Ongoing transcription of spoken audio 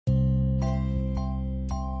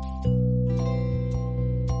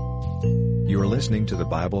listening to the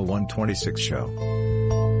Bible 126 show.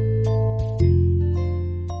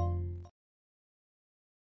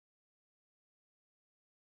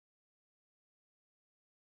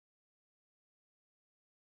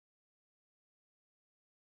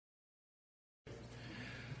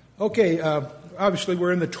 Okay, obviously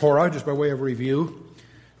we're in the Torah, just by way of review.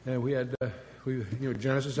 We had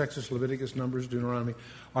Genesis, Exodus, Leviticus, Numbers, Deuteronomy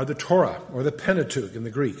are the Torah, or the Pentateuch in the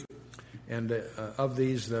Greek. And of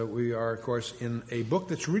these, we are, of course, in a book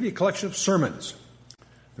that's really a collection of sermons,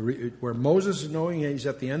 where Moses, knowing he's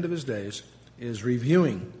at the end of his days, is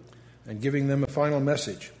reviewing and giving them a final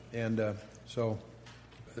message. And so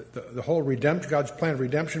the whole God's plan of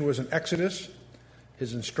redemption was in Exodus,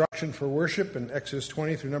 his instruction for worship in Exodus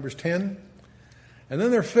 20 through Numbers 10, and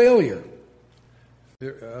then their failure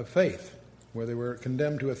of faith, where they were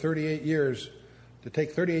condemned to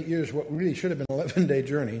take 38 years, what really should have been an 11-day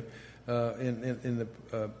journey in the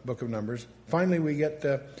Book of Numbers. Finally, we get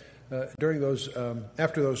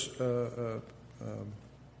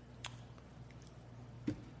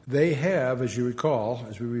they have, as you recall,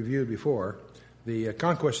 as we reviewed before, the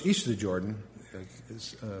conquest east of the Jordan.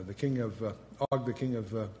 The king of Og, the king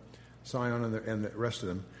of Sion, and the rest of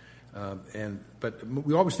them. But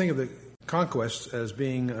we always think of the conquests as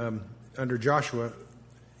being under Joshua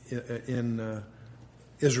in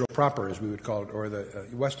Israel proper, as we would call it, or the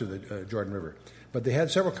west of the Jordan River. But they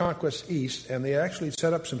had several conquests east, and they actually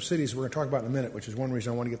set up some cities we're going to talk about in a minute, which is one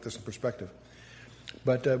reason I want to get this in perspective.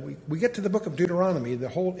 But we get to the book of Deuteronomy. The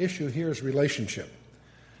whole issue here is relationship.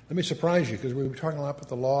 Let me surprise you, because we were talking a lot about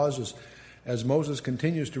the laws as Moses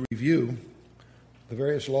continues to review the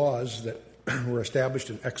various laws that were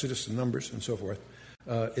established in Exodus and Numbers and so forth.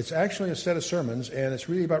 It's actually a set of sermons, and it's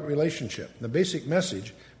really about relationship. The basic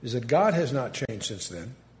message is that God has not changed since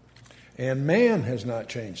then, and man has not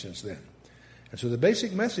changed since then. And so the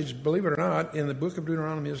basic message, believe it or not, in the book of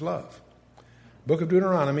Deuteronomy is love. Book of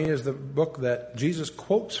Deuteronomy is the book that Jesus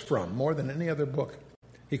quotes from more than any other book.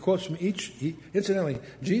 He quotes from incidentally,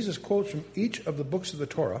 Jesus quotes from each of the books of the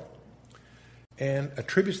Torah and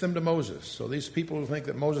attributes them to Moses. So these people who think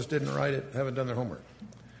that Moses didn't write it haven't done their homework.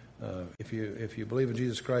 If you believe in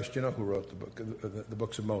Jesus Christ, you know who wrote the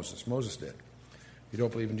books of Moses. Moses did. If you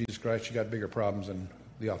don't believe in Jesus Christ, you got bigger problems than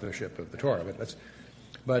the authorship of the Torah.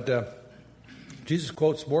 But Jesus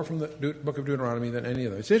quotes more from the book of Deuteronomy than any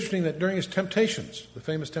of them. It's interesting that during his temptations, the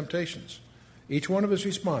famous temptations, each one of his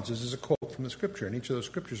responses is a quote from the Scripture, and each of those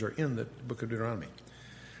Scriptures are in the book of Deuteronomy.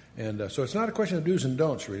 And so it's not a question of do's and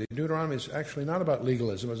don'ts, really. Deuteronomy is actually not about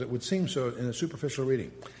legalism, as it would seem so in a superficial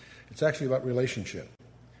reading. It's actually about relationship.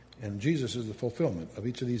 And Jesus is the fulfillment of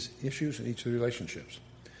each of these issues and each of the relationships.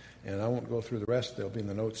 And I won't go through the rest. They'll be in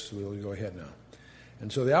the notes, so we'll go ahead now.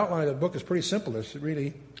 And so the outline of the book is pretty simple. It's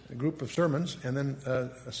really a group of sermons, and then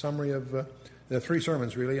a summary of the three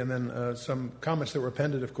sermons, really, and then some comments that were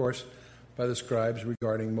appended, of course, by the scribes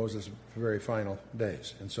regarding Moses' very final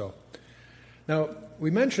days. And so, now,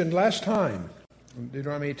 we mentioned last time, in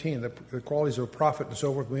Deuteronomy 18, the qualities of a prophet and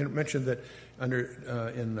so forth. We mentioned that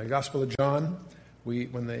in the Gospel of John,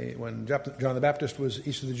 when John the Baptist was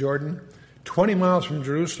east of the Jordan, 20 miles from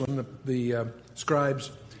Jerusalem, the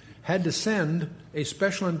scribes had to send a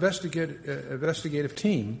special investigative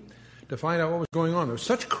team to find out what was going on. There were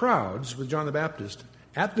such crowds with John the Baptist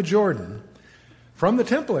at the Jordan from the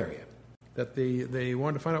temple area that they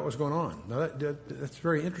wanted to find out what was going on. Now, that's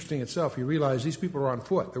very interesting itself. You realize these people were on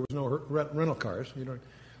foot. There was no rental cars.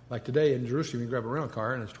 Like today in Jerusalem, you can grab a rental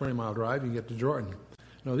car, and it's a 20-mile drive, you can get to Jordan.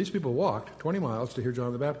 No, these people walked 20 miles to hear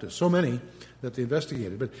John the Baptist. So many that they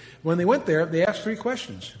investigated. But when they went there, they asked three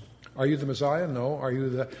questions. Are you the Messiah? No. Are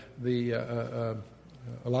you the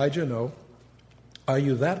Elijah? No. Are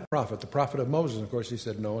you that prophet, the prophet of Moses? And of course, he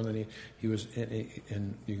said no, and then he was,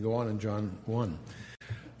 and you can go on in John 1.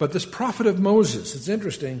 But this prophet of Moses, it's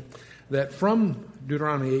interesting that from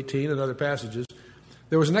Deuteronomy 18 and other passages,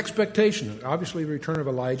 there was an expectation. Obviously, the return of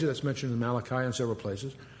Elijah, that's mentioned in Malachi and several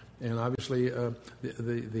places, and obviously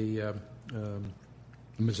the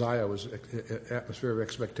Messiah was an atmosphere of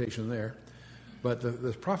expectation there. But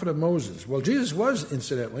the prophet of Moses, well, Jesus was,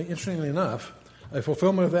 incidentally, interestingly enough, a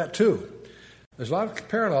fulfillment of that too. There's a lot of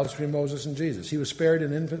parallels between Moses and Jesus. He was spared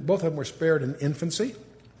in infancy. Both of them were spared in infancy.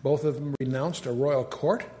 Both of them renounced a royal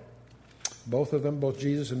court. Both of them, both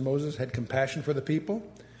Jesus and Moses, had compassion for the people.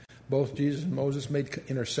 Both Jesus and Moses made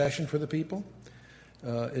intercession for the people.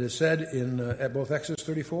 It is said at both Exodus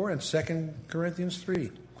 34 and 2 Corinthians 3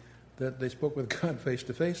 that they spoke with God face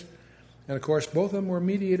to face. And, of course, both of them were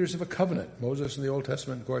mediators of a covenant. Moses in the Old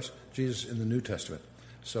Testament, of course, Jesus in the New Testament.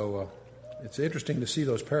 So it's interesting to see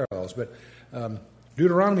those parallels. But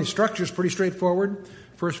Deuteronomy structure is pretty straightforward.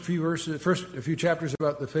 First few chapters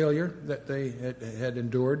about the failure that they had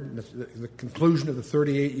endured, the conclusion of the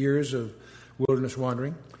 38 years of wilderness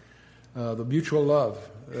wandering, the mutual love,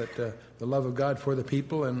 the love of God for the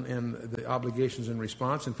people and the obligations in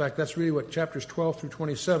response. In fact, that's really what chapters 12 through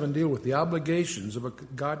 27 deal with, the obligations of a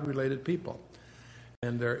God-related people.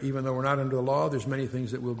 And even though we're not under the law, there's many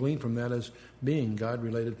things that we'll glean from that as being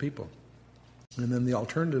God-related people. And then the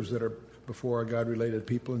alternatives that are before a God-related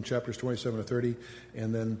people in chapters 27 to 30,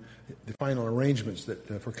 and then the final arrangements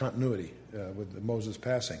that for continuity with Moses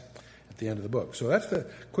passing at the end of the book. So that's the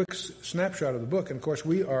quick snapshot of the book. And, of course,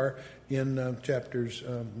 we are in chapters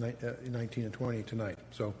 19 and 20 tonight.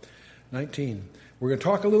 So 19. We're going to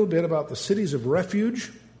talk a little bit about the cities of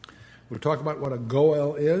refuge. We'll talk about what a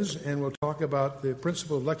goel is, and we'll talk about the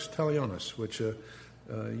principle of lex talionis, which you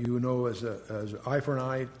know as eye for an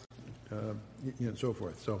eye, and so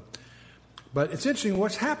forth. But it's interesting,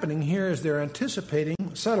 what's happening here is they're anticipating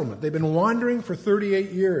settlement. They've been wandering for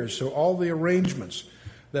 38 years, so all the arrangements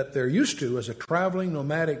that they're used to as a traveling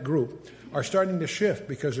nomadic group are starting to shift,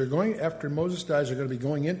 because they're going, after Moses dies, they're going to be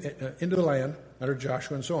going into the land under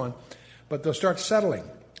Joshua and so on, but they'll start settling,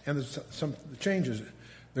 and there's some changes.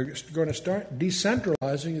 They're going to start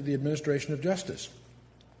decentralizing the administration of justice.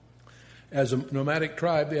 As a nomadic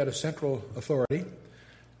tribe, they had a central authority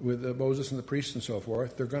with Moses and the priests and so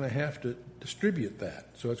forth. They're going to have to distribute that.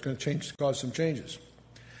 So it's going to cause some changes.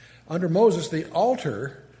 Under Moses, the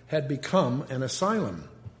altar had become an asylum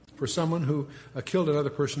for someone who killed another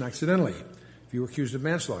person accidentally. If you were accused of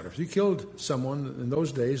manslaughter. If you killed someone in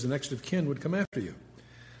those days, the next of kin would come after you.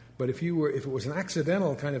 But if it was an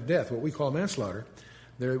accidental kind of death, what we call manslaughter,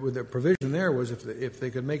 the provision there was if they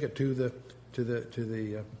could make it to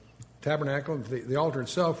the tabernacle, the altar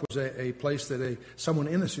itself was a place that someone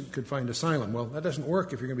innocent could find asylum. Well, that doesn't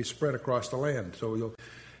work if you're going to be spread across the land. So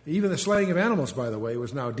even the slaying of animals, by the way,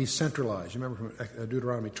 was now decentralized. You remember from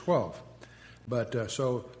Deuteronomy 12. But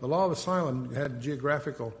so the law of asylum had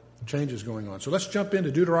geographical changes going on. So let's jump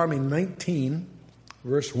into Deuteronomy 19,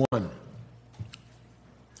 verse 1.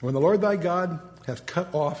 When the Lord thy God hath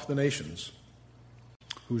cut off the nations,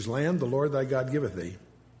 whose land the Lord thy God giveth thee,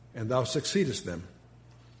 and thou succeedest them,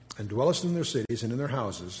 and dwellest in their cities and in their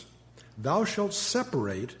houses, thou shalt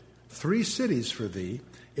separate 3 cities for thee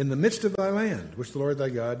in the midst of thy land, which the Lord thy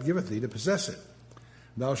God giveth thee to possess it.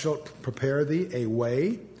 Thou shalt prepare thee a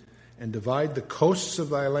way, and divide the coasts of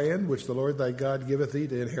thy land, which the Lord thy God giveth thee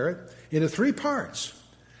to inherit, into 3 parts,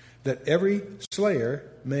 that every slayer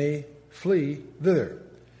may flee thither.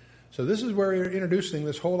 So this is where you're introducing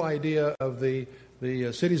this whole idea of the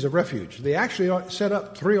cities of refuge. They actually set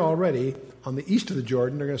up 3 already on the east of the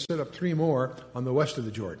Jordan. They're going to set up 3 more on the west of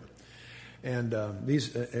the Jordan. And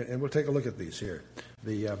and we'll take a look at these here.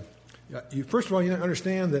 First of all, you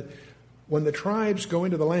understand that when the tribes go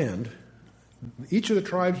into the land, each of the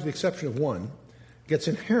tribes, with the exception of one, gets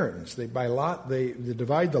inheritance. By lot, they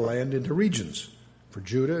divide the land into regions for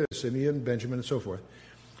Judah, Simeon, Benjamin, and so forth.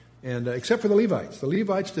 And except for the Levites. The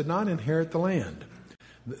Levites did not inherit the land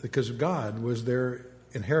because God was their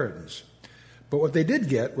inheritance. But what they did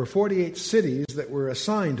get were 48 cities that were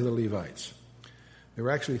assigned to the Levites. There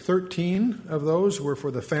were actually 13 of those were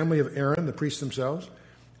for the family of Aaron, the priests themselves.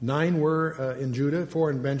 9 were in Judah,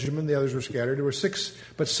 4 in Benjamin, the others were scattered. There were 6,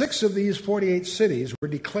 but 6 of these 48 cities were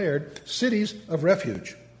declared cities of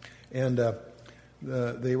refuge. And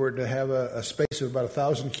they were to have a space of about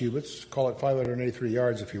 1,000 cubits, call it 583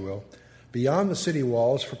 yards, if you will, beyond the city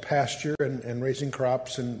walls for pasture and raising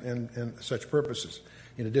crops and such purposes,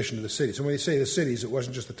 in addition to the cities. And when they say the cities, it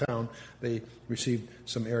wasn't just the town. They received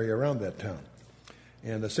some area around that town.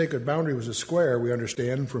 And the sacred boundary was a square, we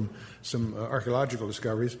understand from some archaeological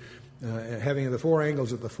discoveries, having the 4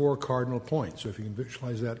 angles at the 4 cardinal points. So if you can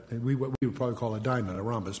visualize that, what we would probably call a diamond, a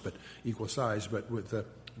rhombus, but equal size, but with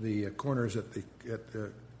the corners at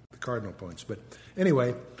the cardinal points. But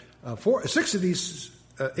anyway, 6 of these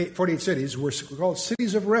 48 cities were called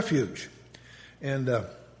cities of refuge. And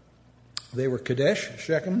they were Kadesh,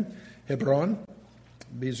 Shechem, Hebron,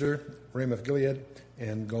 Bezer, Ramoth Gilead,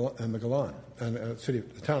 and the Golan,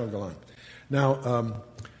 the town of Golan. Now,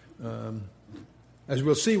 as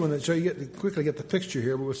we'll see so you quickly get the picture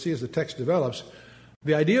here, but we'll see as the text develops.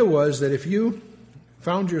 The idea was that if you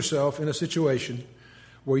found yourself in a situation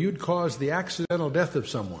where you'd cause the accidental death of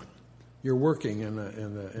someone, you're working, and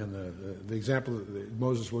the example that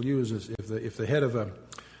Moses will use is if the head of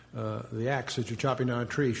the axe that you're chopping down a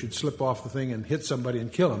tree should slip off the thing and hit somebody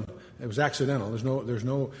and kill him. It was accidental. There's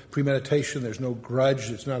no premeditation. There's no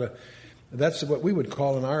grudge. That's what we would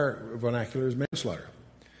call in our vernacular as manslaughter,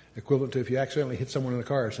 equivalent to if you accidentally hit someone in the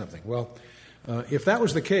car or something. Well, If that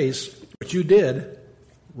was the case, which you did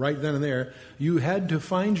right then and there, you had to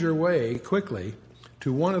find your way quickly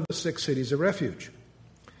to one of the 6 cities of refuge.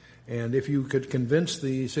 And if you could convince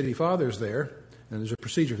the city fathers there, and there's a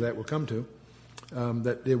procedure for that we'll come to,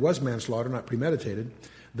 that it was manslaughter, not premeditated,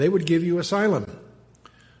 they would give you asylum.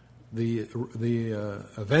 The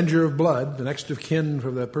avenger of blood, the next of kin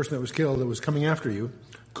for the person that was killed that was coming after you,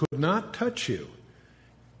 could not touch you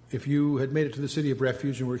if you had made it to the city of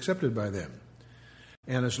refuge and were accepted by them.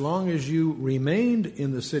 And as long as you remained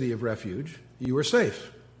in the city of refuge, you were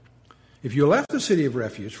safe. If you left the city of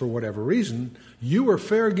refuge for whatever reason, you were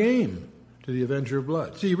fair game to the avenger of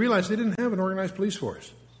blood. So you realize they didn't have an organized police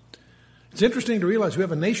force. It's interesting to realize we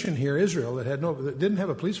have a nation here, Israel, that didn't have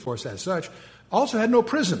a police force as such, also had no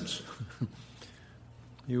prisons.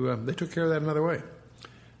 They took care of that another way.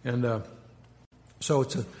 And so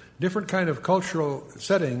it's a different kind of cultural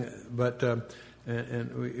setting, but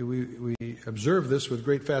and we observe this with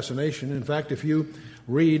great fascination. In fact, if you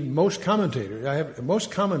read most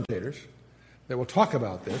commentators that will talk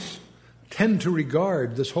about this tend to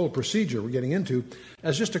regard this whole procedure we're getting into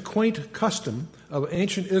as just a quaint custom of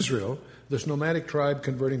ancient Israel, this nomadic tribe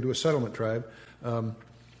converting to a settlement tribe,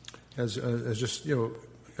 as just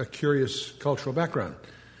a curious cultural background.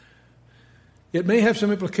 It may have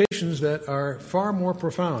some implications that are far more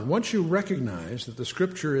profound. Once you recognize that the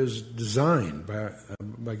Scripture is designed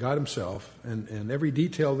by God Himself, and every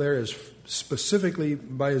detail there is specifically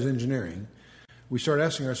by His engineering, we start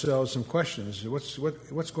asking ourselves some questions.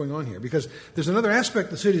 What's going on here? Because there's another aspect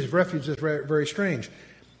of the cities of refuge that's very, very strange.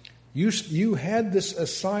 You had this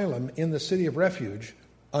asylum in the city of refuge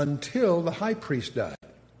until the high priest died.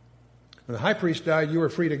 When the high priest died, you were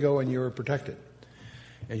free to go and you were protected.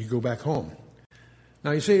 And you go back home.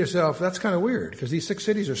 Now you say to yourself, that's kind of weird, because these 6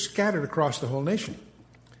 cities are scattered across the whole nation.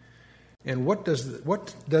 And what does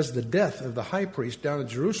the death of the high priest down in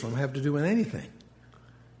Jerusalem have to do with anything?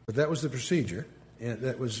 But that was the procedure, and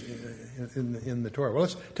that was in the Torah. Well,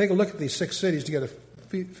 let's take a look at these 6 cities to get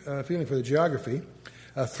a feeling for the geography.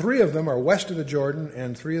 3 of them are west of the Jordan,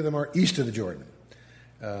 and 3 of them are east of the Jordan.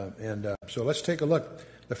 So let's take a look.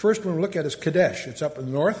 The first one we'll look at is Kadesh. It's up in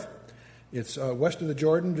the north. It's west of the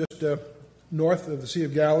Jordan, just north of the Sea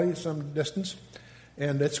of Galilee, some distance.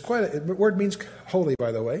 And it's the word means holy,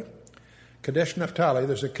 by the way. Kadesh Naphtali.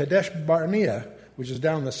 There's a Kadesh Barnea, which is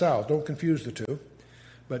down in the south. Don't confuse the two.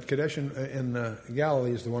 But Kadesh in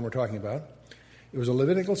Galilee is the one we're talking about. It was a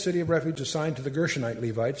Levitical city of refuge assigned to the Gershonite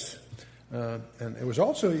Levites. And it was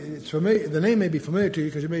also, it's familiar, the name may be familiar to you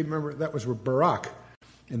because you may remember that was Barak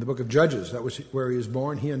in the book of Judges. That was where he was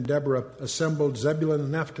born. He and Deborah assembled Zebulun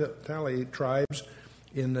and Naphtali tribes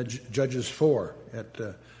in Judges 4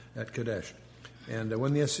 at Kadesh. And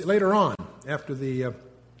later on, after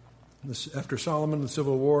Solomon, the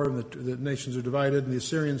civil war, and the nations are divided, and the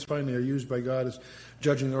Assyrians finally are used by God as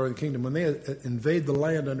judging the northern kingdom. When they invade the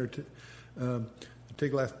land under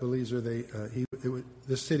Tiglath-Pileser,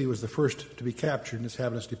 this city was the first to be captured and its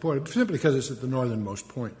inhabitants deported, simply because it's at the northernmost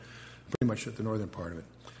point, pretty much at the northern part of it.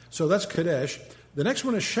 So that's Kadesh. The next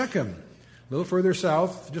one is Shechem, a little further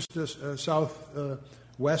south, just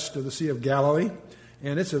southwest of the Sea of Galilee.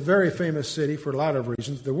 And it's a very famous city for a lot of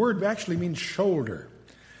reasons. The word actually means shoulder.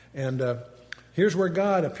 And here's where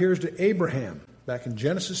God appears to Abraham back in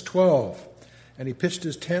Genesis 12. And he pitched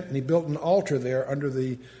his tent and he built an altar there under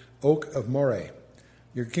the oak of Moreh.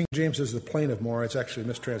 Your King James says the plain of Moreh. It's actually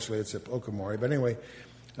mistranslated. It's the oak of Moreh. But anyway,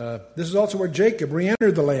 this is also where Jacob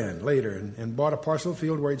re-entered the land later and bought a parcel of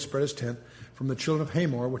field where he'd spread his tent from the children of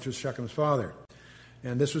Hamor, which was Shechem's father.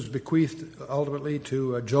 And this was bequeathed ultimately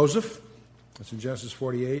to Joseph. That's in Genesis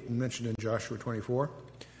 48 and mentioned in Joshua 24.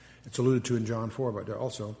 It's alluded to in John 4, but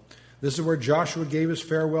also. This is where Joshua gave his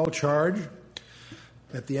farewell charge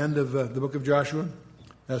at the end of the book of Joshua.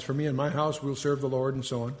 As for me and my house, we'll serve the Lord, and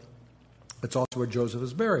so on. It's also where Joseph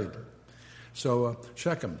is buried. So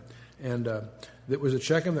Shechem. And it was at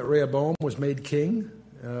Shechem that Rehoboam was made king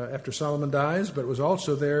after Solomon dies, but it was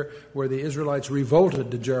also there where the Israelites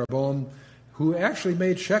revolted to Jeroboam, who actually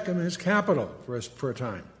made Shechem his capital for a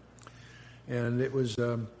time. And it was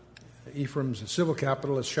Ephraim's civil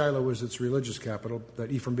capital, as Shiloh was its religious capital,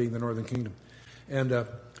 that Ephraim being the northern kingdom. And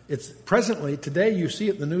it's presently, today you see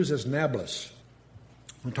it in the news as Nablus.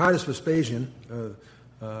 And Titus Vespasian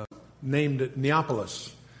named it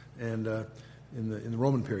Neapolis and in the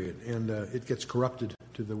Roman period. And it gets corrupted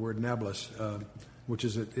to the word Nablus, which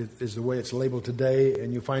is the way it's labeled today.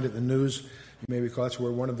 And you find it in the news. You may recall that's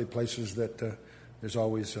where one of the places that there's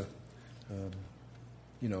always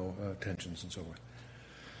tensions and so forth.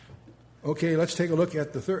 Okay, let's take a look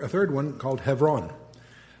at a third one called Hebron.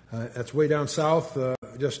 That's way down south,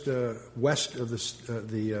 just west of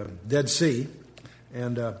the Dead Sea,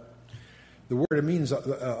 and the word, it means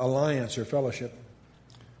alliance or fellowship.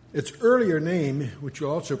 Its earlier name, which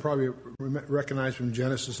you'll also probably recognize from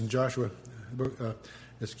Genesis and Joshua,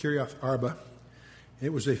 is Kiriath Arba.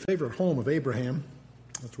 It was a favorite home of Abraham.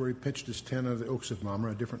 That's where he pitched his tent under the oaks of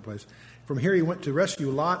Mamre, a different place. From here he went to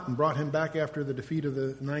rescue Lot and brought him back after the defeat of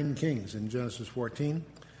the 9 kings in Genesis 14.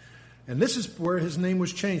 And this is where his name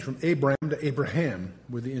was changed from Abram to Abraham,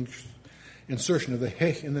 with the insertion of the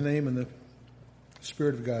Heh in the name and the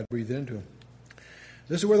Spirit of God breathed into him.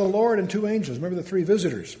 This is where the Lord and 2 angels, remember the 3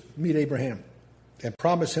 visitors, meet Abraham and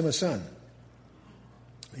promise him a son.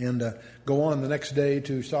 And go on the next day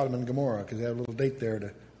to Sodom and Gomorrah, because they have a little date there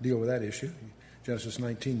to deal with that issue. Genesis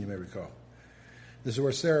 19, you may recall. This is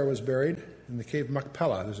where Sarah was buried, in the cave of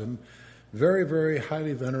Machpelah. There's a very, very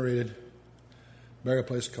highly venerated burial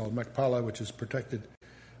place called Machpelah, which is protected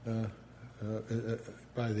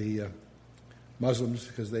by the Muslims,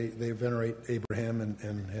 because they venerate Abraham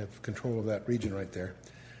and have control of that region right there,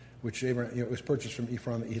 which Abraham, it was purchased from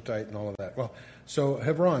Ephron the Hittite and all of that. Well, so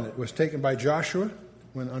Hebron, it was taken by Joshua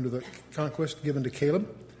when under the conquest, given to Caleb.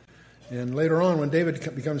 And later on, when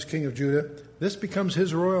David becomes king of Judah, this becomes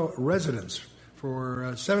his royal residence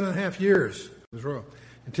for 7.5 years. It was royal,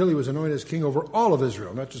 until he was anointed as king over all of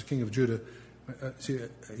Israel, not just king of Judah.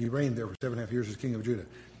 He reigned there for 7.5 years as king of Judah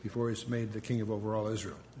before he was made the king of over all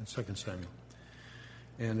Israel in 2 Samuel.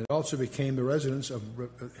 And it also became the residence of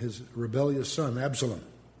his rebellious son, Absalom,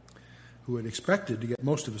 who had expected to get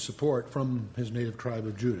most of his support from his native tribe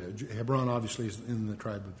of Judah. Hebron obviously is in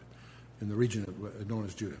the region known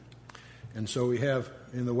as Judah. And so we have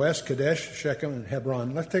in the west Kadesh, Shechem, and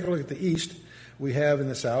Hebron. Let's take a look at the east. We have in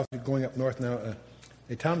the south, going up north now,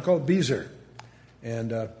 a town called Bezer.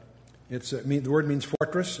 And the word means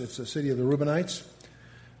fortress. It's a city of the Reubenites.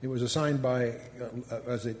 It was assigned by,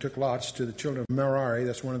 as they took lots, to the children of Merari.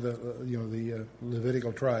 That's one of the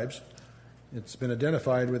Levitical tribes. It's been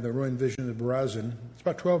identified with the ruined vision of Barazin. It's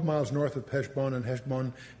about 12 miles north of Heshbon, and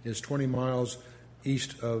Heshbon is 20 miles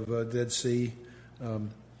east of Dead Sea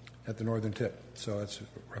at the northern tip. So that's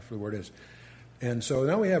roughly where it is. And so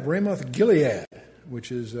now we have Ramoth Gilead,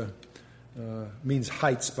 which is means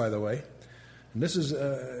heights, by the way. And this is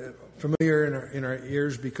familiar in our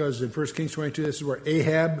ears because in 1 Kings 22, this is where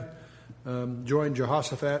Ahab joined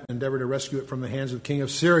Jehoshaphat and endeavored to rescue it from the hands of the king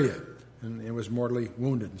of Syria. And it was mortally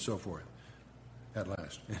wounded and so forth at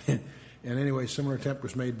last. And anyway, similar attempt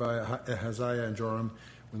was made by Ahaziah and Joram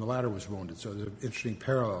when the latter was wounded. So there's an interesting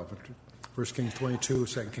parallel between 1 Kings 22,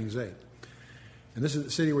 2 Kings 8. And this is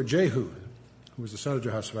the city where Jehu, who was the son of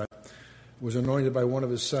Jehoshaphat, was anointed by one of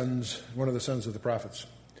the sons of the prophets.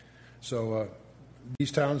 So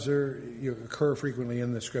these towns occur frequently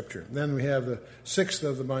in the Scripture. Then we have the sixth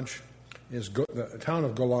of the bunch is the town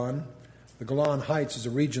of Golan. The Golan Heights is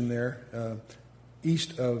a region there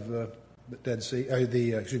east of the Dead Sea,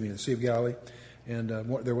 the Sea of Galilee, and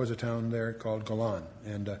there was a town there called Golan,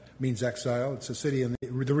 and means exile. It's a city in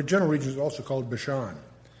the general region is also called Bashan.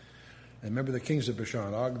 And remember the kings of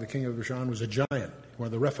Bashan. Og, the king of Bashan, was a giant, one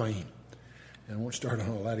of the Rephaim. And I won't start on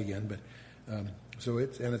all that again, but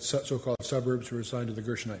its so-called suburbs were assigned to the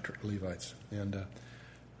Gershonite Levites. And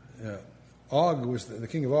Og was the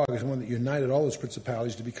king of Og is the one that united all those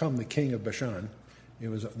principalities to become the king of Bashan. It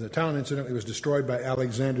was the town, incidentally, was destroyed by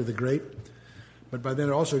Alexander the Great, but by then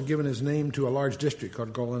it also had given his name to a large district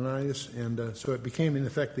called Golanias, and so it became, in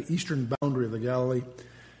effect, the eastern boundary of the Galilee.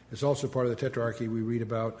 It's also part of the Tetrarchy we read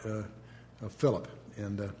about of Philip,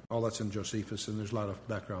 and all that's in Josephus, and there's a lot of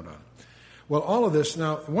background on it. Well, all of this,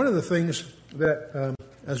 now, one of the things that,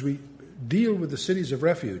 as we deal with the cities of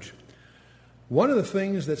refuge, one of the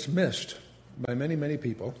things that's missed by many, many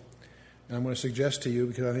people, and I'm going to suggest to you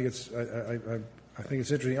because I think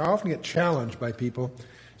it's interesting. I often get challenged by people,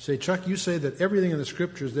 say, Chuck, you say that everything in the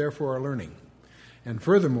Scripture is there for our learning. And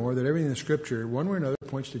furthermore, that everything in the Scripture, one way or another,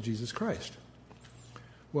 points to Jesus Christ.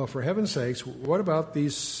 Well, for heaven's sakes, what about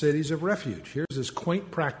these cities of refuge? Here's this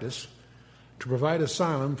quaint practice to provide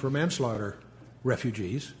asylum for manslaughter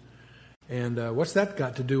refugees. And what's that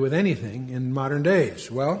got to do with anything in modern days?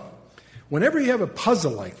 Well, whenever you have a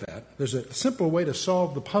puzzle like that, there's a simple way to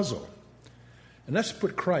solve the puzzle. And that's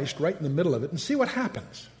put Christ right in the middle of it and see what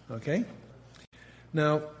happens, okay?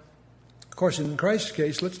 Now, of course, in Christ's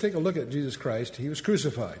case, let's take a look at Jesus Christ. He was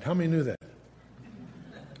crucified. How many knew that?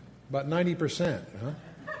 About 90%, huh?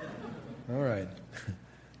 All right.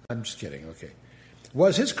 I'm just kidding, okay.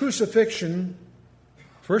 Was his crucifixion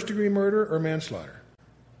first-degree murder or manslaughter?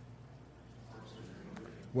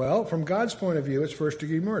 Well, from God's point of view, it's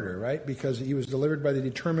first-degree murder, right? Because he was delivered by the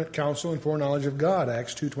determinate counsel and foreknowledge of God,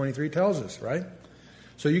 Acts 2:23 tells us, right?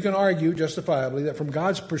 So you can argue justifiably that from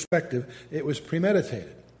God's perspective, it was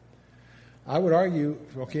premeditated. I would argue,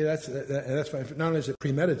 okay, that's fine. Not only is it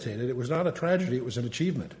premeditated, it was not a tragedy, it was an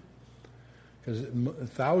achievement. Because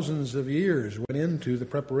thousands of years went into the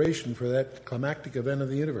preparation for that climactic event of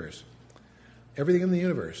the universe. Everything in the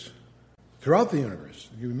universe, throughout the universe,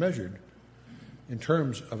 you measured in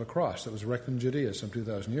terms of a cross that was erected in Judea some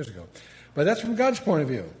 2,000 years ago. But that's from God's point of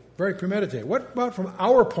view, very premeditated. What about from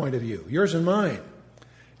our point of view, yours and mine?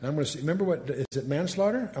 And I'm going to remember, what is it,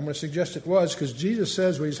 manslaughter? I'm going to suggest it was, because Jesus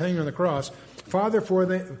says when he's hanging on the cross, Father,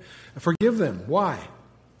 forgive them. Why?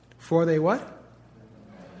 For they what?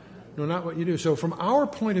 No, not what you do. So from our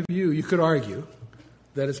point of view, you could argue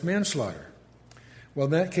that it's manslaughter. Well,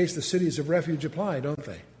 in that case, the cities of refuge apply, don't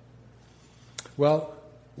they? Well,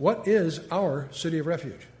 what is our city of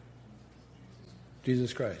refuge?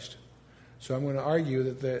 Jesus Christ. So I'm going to argue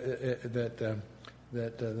that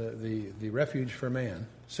the refuge for man,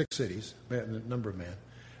 6 cities, the number of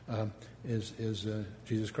man, is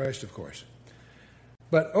Jesus Christ, of course.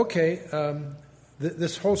 But okay,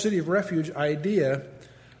 this whole city of refuge idea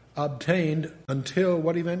obtained until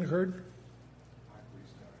what event occurred?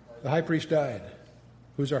 The high priest died.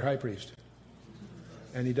 Who's our high priest?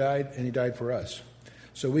 And he died for us.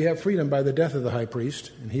 So we have freedom by the death of the high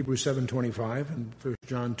priest in Hebrews 7:25 and 1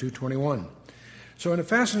 John 2:21. So in a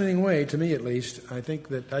fascinating way, to me at least, I think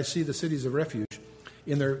that I see the cities of refuge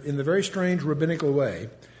in the very strange rabbinical way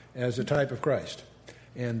as a type of Christ.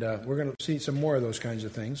 And we're going to see some more of those kinds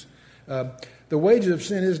of things. The wages of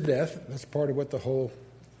sin is death. That's part of what the whole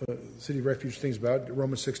city of refuge thing's about,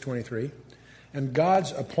 Romans 6:23. And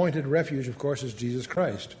God's appointed refuge, of course, is Jesus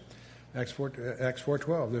Christ. Acts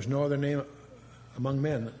 4:12. There's no other name among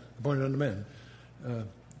men, appointed unto men,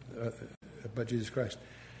 but Jesus Christ.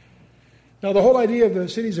 Now, the whole idea of the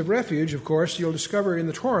cities of refuge, of course, you'll discover in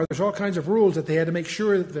the Torah, there's all kinds of rules that they had to make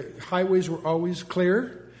sure that the highways were always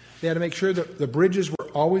clear. They had to make sure that the bridges were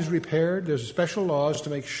always repaired. There's special laws to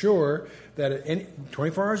make sure that at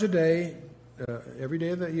 24 hours a day, every day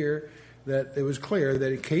of the year, that it was clear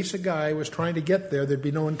that in case a guy was trying to get there, there'd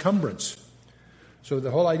be no encumbrance. So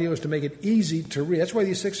the whole idea was to make it easy to reach. That's why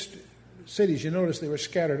these 6 cities, you notice they were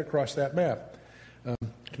scattered across that map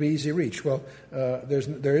to be easy reach. Well,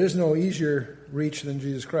 there is no easier reach than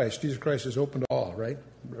Jesus Christ. Jesus Christ is open to all, right?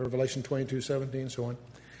 Revelation 22:17, so on.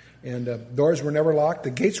 And doors were never locked.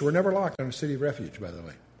 The gates were never locked on a city of refuge, by the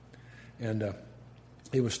way. And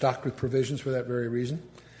it was stocked with provisions for that very reason.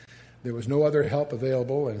 There was no other help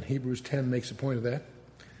available, and Hebrews 10 makes a point of that.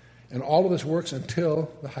 And all of this works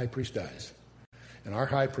until the high priest dies. And our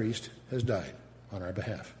high priest has died on our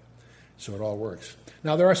behalf. So it all works.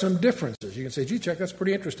 Now, there are some differences. You can say, gee, Chuck, that's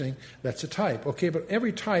pretty interesting. That's a type. Okay, but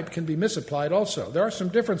every type can be misapplied also. There are some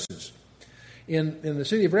differences. In the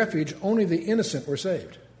city of refuge, only the innocent were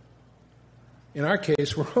saved. In our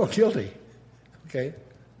case, we're all guilty. Okay?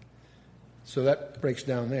 So that breaks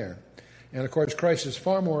down there. And, of course, Christ is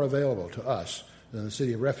far more available to us than the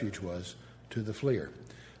city of refuge was to the fleer.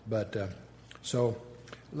 But, so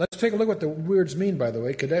let's take a look at what the words mean, by the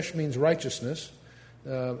way. Kadesh means righteousness.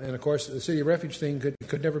 And, of course, the city of refuge thing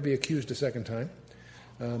could never be accused a second time.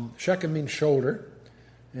 Shechem means shoulder.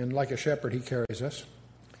 And like a shepherd, he carries us.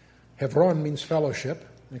 Hebron means fellowship.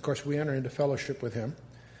 And, of course, we enter into fellowship with him.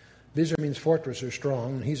 Bizar means fortress or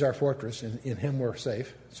strong. And he's our fortress. And in him we're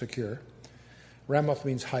safe, secure. Ramoth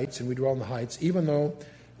means heights, and we dwell in the heights, even though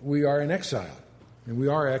we are in exile. And we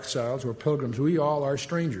are exiles, we're pilgrims. We all are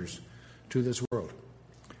strangers to this world.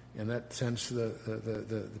 In that sense,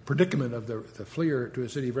 the predicament of the fleer to a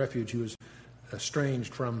city of refuge, he was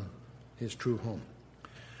estranged from his true home.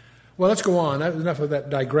 Well, let's go on. Enough of that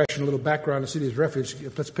digression, a little background on the city of refuge.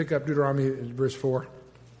 Let's pick up Deuteronomy verse 4.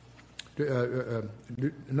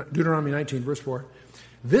 Deuteronomy 19, verse 4.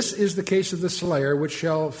 This is the case of the slayer which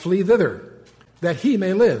shall flee thither, that he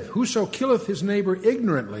may live. Whoso killeth his neighbor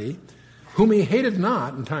ignorantly, whom he hated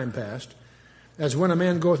not in time past, as when a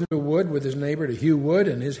man goeth into a wood with his neighbor to hew wood,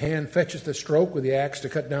 and his hand fetcheth the stroke with the axe to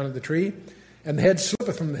cut down the tree, and the head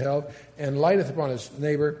slippeth from the helve, and lighteth upon his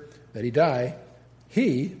neighbor, that he die,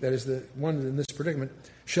 he, that is the one in this predicament,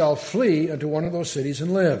 shall flee unto one of those cities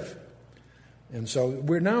and live. And so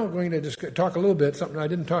we're now going to just talk a little bit, something I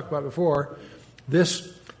didn't talk about before,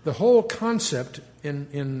 the whole concept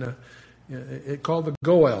it called the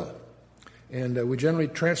Goel, and we generally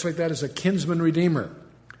translate that as a kinsman redeemer.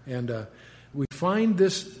 And we find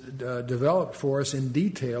this developed for us in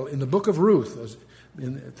detail in the book of Ruth,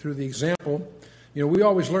 through the example. You know, we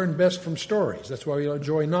always learn best from stories. That's why we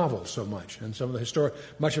enjoy novels so much, and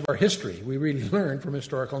much of our history we really learn from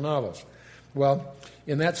historical novels. Well,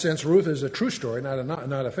 in that sense, Ruth is a true story, not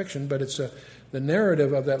a fiction, but it's the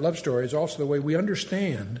narrative of that love story is also the way we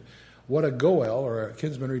understand what a goel, or a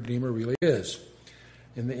kinsman redeemer, really is.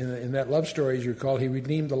 In that love story, as you recall, he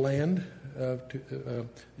redeemed the land to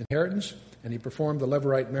inheritance, and he performed the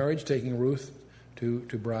Levirate marriage, taking Ruth to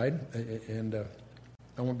bride. And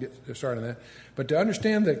I won't get started on that. But to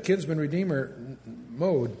understand the kinsman redeemer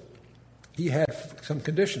mode, he had some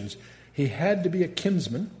conditions. He had to be a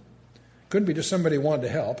kinsman. Couldn't be just somebody who wanted to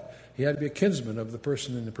help. He had to be a kinsman of the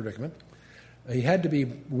person in the predicament. He had to be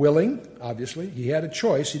willing, obviously. He had a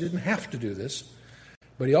choice. He didn't have to do this.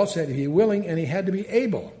 But he also had to be willing, and he had to be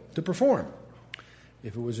able to perform.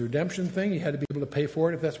 If it was a redemption thing, he had to be able to pay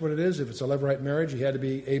for it, if that's what it is. If it's a Levirate marriage, he had to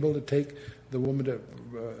be able to take the woman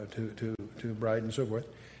to bride and so forth.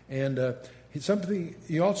 And something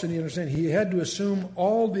you also need to understand, he had to assume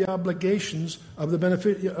all the obligations of the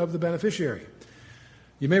beneficiary.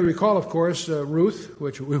 You may recall, of course, Ruth,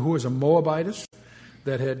 who was a Moabitess,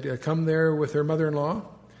 that had come there with her mother-in-law,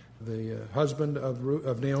 the husband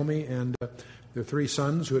of Naomi, and their 3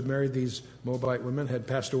 sons who had married these Moabite women had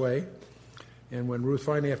passed away. And when Ruth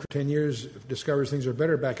finally, after 10 years, discovers things are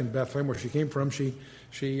better back in Bethlehem, where she came from, she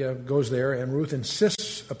goes there, and Ruth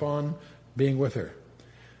insists upon being with her.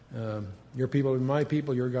 Your people will be my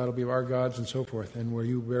people, your God will be our gods, and so forth. And where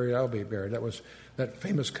you buried, I'll be buried. That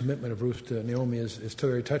famous commitment of Ruth to Naomi is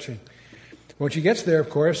very touching. When she gets there, of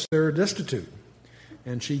course, they're destitute.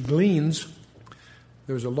 And she gleans.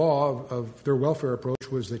 There's a law of their welfare approach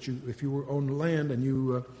was that if you owned land and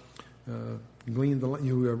you gleaned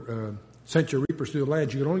sent your reapers through the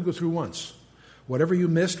land, you could only go through once. Whatever you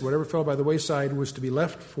missed, whatever fell by the wayside, was to be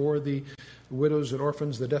left for the widows and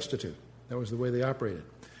orphans, the destitute. That was the way they operated.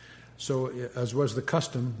 So, as was the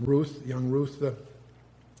custom, young Ruth,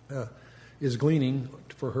 is gleaning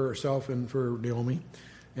for herself and for Naomi,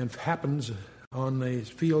 and happens on a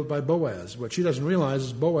field by Boaz. What she doesn't realize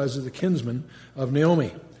is Boaz is the kinsman of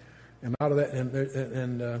Naomi, and out of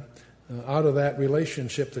that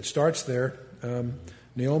relationship that starts there,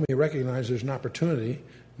 Naomi recognizes there's an opportunity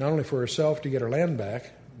not only for herself to get her land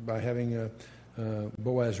back by having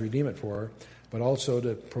Boaz redeem it for her, but also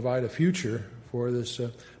to provide a future for this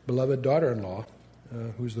beloved daughter-in-law,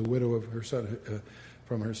 who's the widow of her son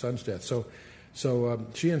from her son's death. So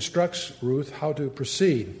she instructs Ruth how to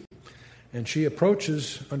proceed. And she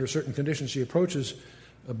approaches, under certain conditions,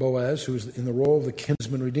 Boaz, who's in the role of the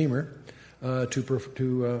kinsman redeemer, to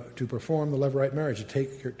perform the Levirate marriage,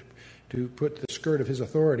 to put the skirt of his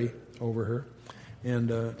authority over her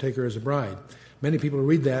and take her as a bride. Many people who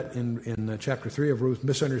read that in chapter 3 of Ruth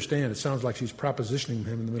misunderstand. It sounds like she's propositioning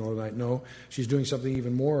him in the middle of the night. No, she's doing something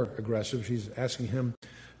even more aggressive. She's asking him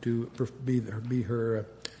to be her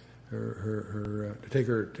to take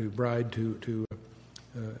her to bride to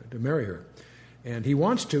marry her. And he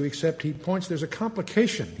wants to, except he points there's a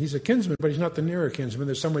complication. He's a kinsman, but he's not the nearer kinsman.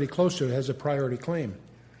 There's somebody close to it who has a priority claim.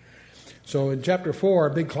 So in chapter 4, a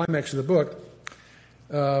big climax of the book,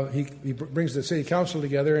 he brings the city council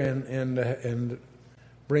together and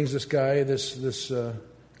brings this guy, this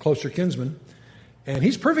closer kinsman, and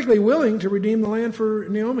he's perfectly willing to redeem the land for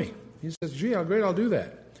Naomi. He says, gee, how great, I'll do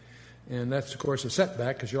that. And that's, of course, a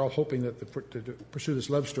setback, because you're all hoping that to pursue this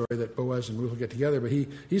love story that Boaz and Ruth will get together. But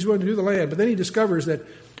he's willing to do the land. But then he discovers that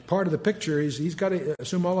part of the picture is he's got to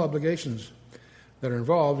assume all obligations that are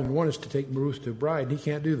involved, and one is to take Ruth to bride, and he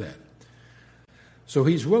can't do that. So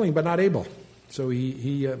he's willing but not able. So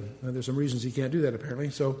there's some reasons he can't do that, apparently.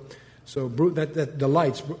 So that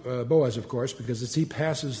delights Boaz, of course, because as he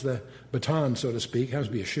passes the baton, so to speak, it happens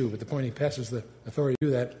to be a shoe, but the point he passes the authority to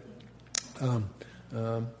do that,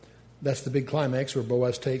 that's the big climax where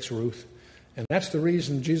Boaz takes Ruth. And that's the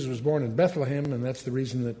reason Jesus was born in Bethlehem, and that's the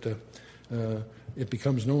reason that it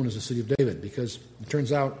becomes known as the city of David, because it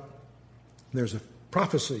turns out there's a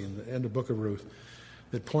prophecy in the end of the book of Ruth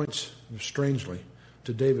that points strangely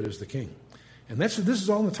to David as the king. And this is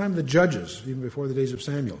all in the time of the judges, even before the days of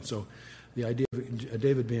Samuel. So the idea of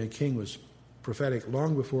David being a king was prophetic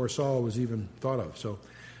long before Saul was even thought of. So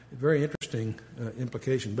very interesting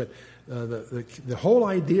implication. But the whole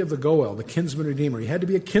idea of the Goel, the kinsman redeemer, he had to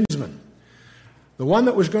be a kinsman. The one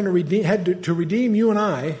that was going to to redeem you and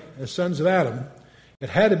I as sons of Adam, it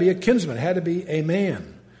had to be a kinsman, it had to be a man.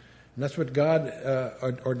 And that's what God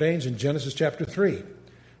ordains in Genesis chapter 3,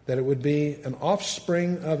 that it would be an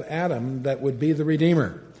offspring of Adam that would be the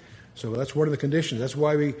Redeemer. So that's one of the conditions. That's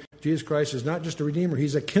why Jesus Christ is not just a Redeemer,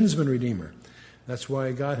 he's a kinsman Redeemer. That's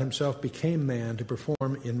why God himself became man to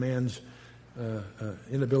perform in man's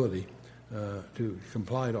inability to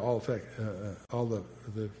comply to all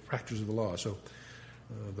the fractures of the law. So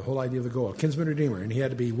the whole idea of the goal, kinsman Redeemer. And he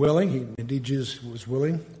had to be willing. Indeed, Jesus was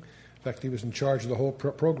willing. In fact, he was in charge of the whole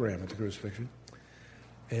program at the crucifixion.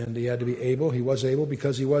 And he had to be able. He was able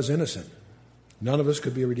because he was innocent. None of us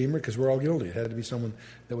could be a redeemer because we're all guilty. It had to be someone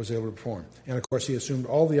that was able to perform. And, of course, he assumed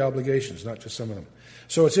all the obligations, not just some of them.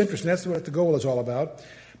 So it's interesting. That's what the goal is all about.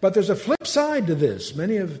 But there's a flip side to this.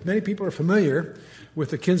 Many people are familiar with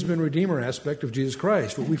the kinsman-redeemer aspect of Jesus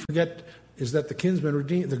Christ. What we forget is that the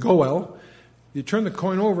kinsman-redeemer, the Goel, you turn the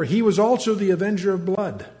coin over, he was also the avenger of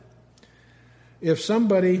blood. If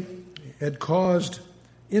somebody had caused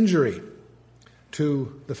injury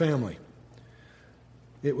to the family,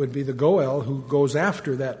 it would be the Goel who goes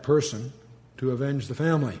after that person to avenge the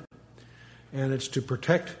family. And it's to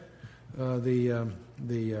protect the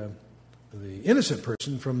innocent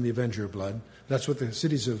person from the avenger of blood. That's what the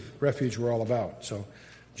cities of refuge were all about. So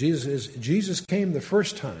Jesus came the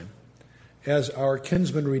first time as our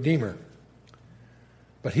kinsman redeemer,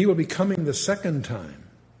 but he will be coming the second time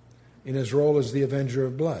in his role as the avenger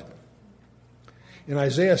of blood. In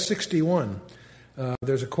Isaiah 61,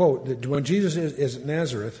 there's a quote that when Jesus is at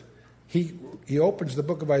Nazareth, he opens the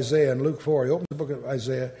book of Isaiah in Luke 4. He opens the book of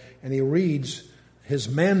Isaiah and he reads his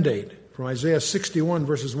mandate from Isaiah 61,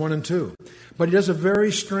 verses 1 and 2. But he does a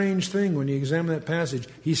very strange thing when you examine that passage.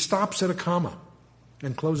 He stops at a comma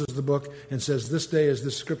and closes the book and says, "This day is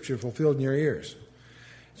this scripture fulfilled in your ears."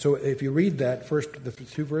 So if you read that first, the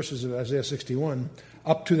two verses of Isaiah 61,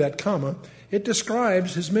 up to that comma, it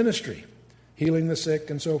describes his ministry, healing the sick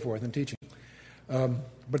and so forth and teaching.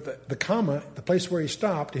 But the comma, the place where he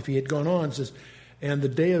stopped, if he had gone on, says, "And the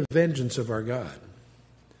day of vengeance of our God."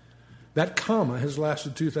 That comma has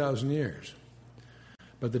lasted 2,000 years.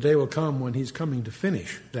 But the day will come when he's coming to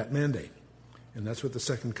finish that mandate. And that's what the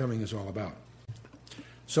second coming is all about.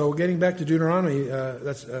 So getting back to Deuteronomy,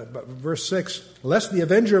 that's verse 6, "Lest the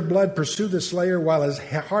avenger of blood pursue the slayer while his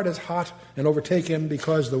heart is hot and overtake him,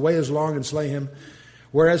 because the way is long, and slay him,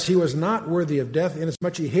 whereas he was not worthy of death,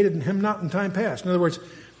 inasmuch he hated him not in time past." In other words,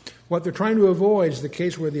 what they're trying to avoid is the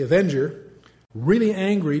case where the avenger, really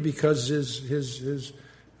angry because his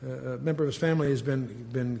member of his family has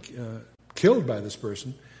been killed by this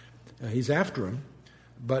person, he's after him,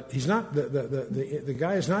 but he's not the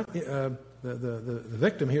guy is not the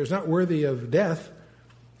victim here is not worthy of death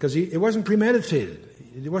because it wasn't premeditated.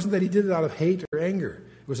 It wasn't that he did it out of hate or anger.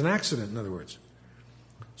 It was an accident, in other words.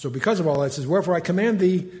 So because of all that, it says, "Wherefore I command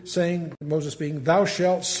thee, saying," Moses speaking, "thou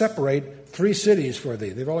shalt separate 3 cities for thee."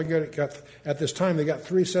 They've only got at this time, they got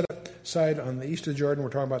 3 set aside on the east of the Jordan. We're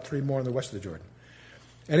talking about 3 more on the west of the Jordan.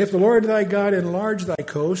 "And if the Lord thy God enlarge thy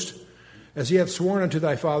coast, as he hath sworn unto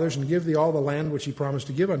thy fathers, and give thee all the land which he promised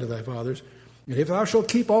to give unto thy fathers, and if thou shalt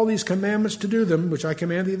keep all these commandments to do them, which I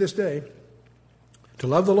command thee this day, to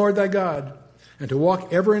love the Lord thy God, and to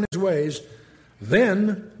walk ever in his ways,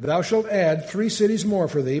 then thou shalt add 3 cities more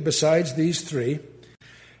for thee, besides these 3,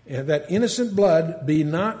 and that innocent blood be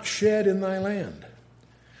not shed in thy land,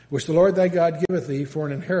 which the Lord thy God giveth thee for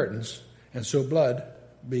an inheritance, and so blood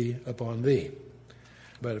be upon thee.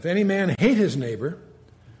 But if any man hate his neighbor,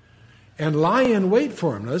 and lie in wait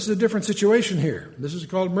for him," now this is a different situation here. This is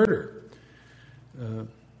called murder.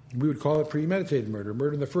 We would call it premeditated murder,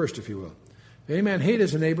 murder in the first, if you will. "If any man hate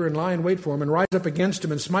his neighbor, and lie in wait for him, and rise up against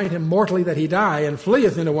him, and smite him mortally that he die, and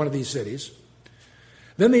fleeth into one of these cities,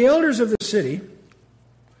 then the elders of the city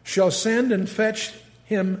shall send and fetch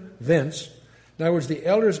him thence." In other words, the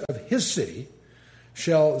elders of his city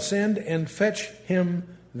shall send and fetch him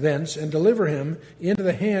thence, and deliver him into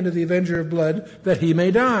the hand of the avenger of blood, that he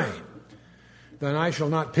may die. "Then I shall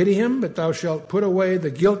not pity him, but thou shalt put away the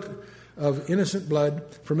guilt of innocent blood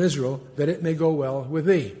from Israel, that it may go well with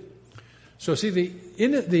thee." So see,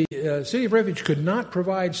 the city of refuge could not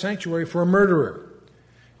provide sanctuary for a murderer.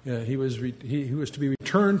 He was to be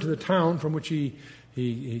returned to the town from which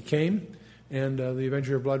he came, and the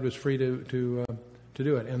avenger of blood was free to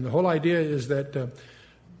do it. And the whole idea is that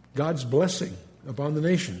God's blessing upon the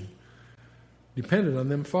nation depended on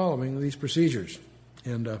them following these procedures.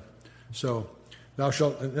 And so thou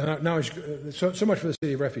shalt, now so much for the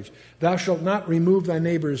city of refuge. "Thou shalt not remove thy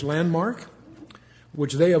neighbor's landmark,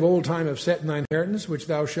 which they of old time have set in thy inheritance, which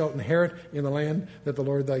thou shalt inherit in the land that the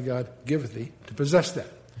Lord thy God giveth thee to possess that."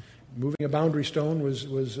 Moving a boundary stone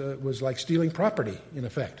was like stealing property, in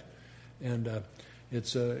effect. And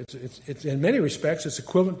it's in many respects it's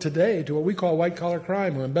equivalent today to what we call white collar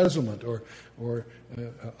crime or embezzlement or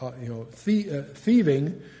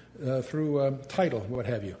thieving through title, what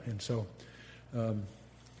have you. And so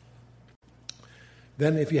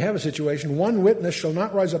then if you have a situation, one witness shall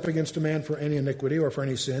not rise up against a man for any iniquity or for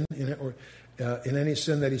any sin, in any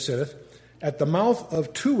sin that he sinneth. At the mouth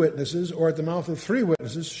of 2 witnesses or at the mouth of 3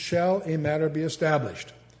 witnesses shall a matter be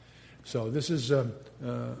established. So this is a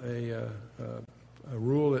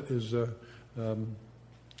rule that is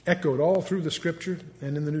echoed all through the Scripture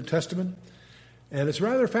and in the New Testament. And it's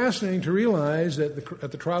rather fascinating to realize that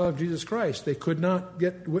at the trial of Jesus Christ, they could not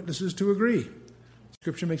get witnesses to agree.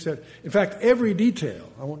 Scripture makes that. In fact, every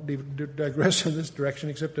detail, I won't digress in this direction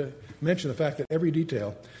except to mention the fact that every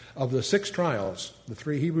detail of the 6 trials, the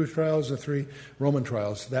 3 Hebrew trials, the 3 Roman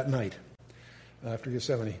trials that night after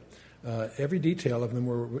Gethsemane, every detail of them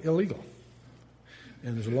were illegal.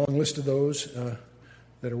 And there's a long list of those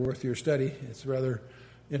that are worth your study. It's rather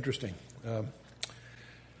interesting.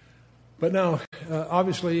 But now,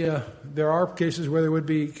 obviously, there are cases where there would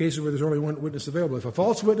be cases where there's only one witness available. If a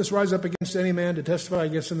false witness rises up against any man to testify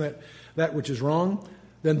against him that which is wrong,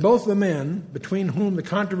 then both the men between whom the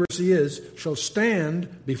controversy is shall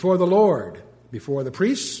stand before the Lord, before the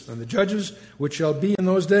priests and the judges, which shall be in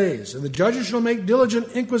those days. And the judges shall make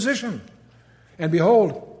diligent inquisition. And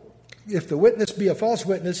behold, if the witness be a false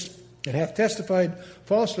witness and hath testified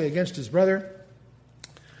falsely against his brother,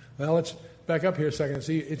 well, let's back up here a second and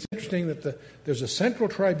see. It's interesting that there's a central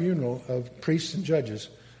tribunal of priests and judges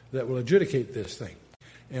that will adjudicate this thing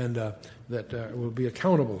and that will be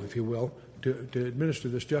accountable, if you will, to administer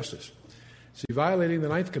this justice. See, violating the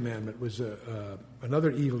 9th commandment was another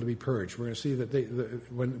evil to be purged. We're going to see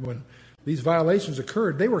that when these violations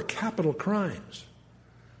occurred, they were capital crimes.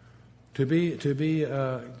 To be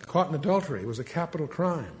caught in adultery was a capital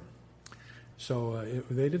crime. So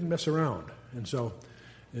they didn't mess around, and so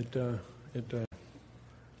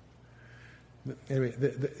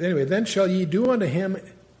Anyway, then shall ye do unto him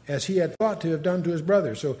as he had thought to have done to his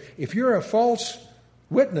brother. So if you're a false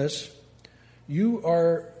witness, you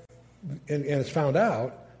are, and it's found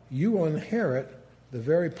out, you will inherit the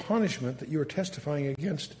very punishment that you are testifying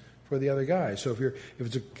against for the other guy. So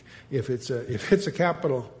if it's a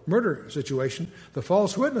capital murder situation, the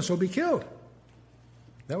false witness will be killed.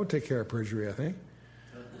 That would take care of perjury, I think.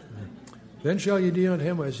 Then shall ye deal unto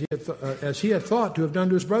him as he had thought to have done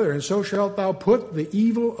to his brother, and so shalt thou put the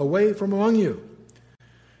evil away from among you.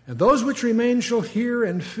 And those which remain shall hear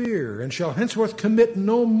and fear, and shall henceforth commit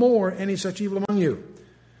no more any such evil among you.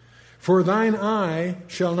 For thine eye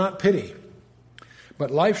shall not pity, but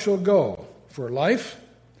life shall go for life,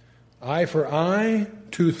 eye for eye,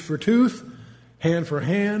 tooth for tooth, hand for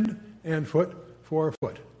hand, and foot for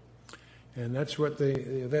foot. And that's what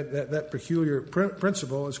that peculiar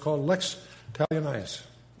principle is called lex talionis.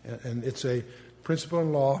 And it's a principle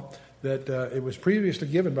in law that it was previously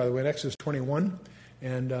given, by the way, in Exodus 21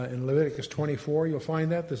 and in Leviticus 24. You'll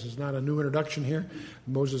find that. This is not a new introduction here.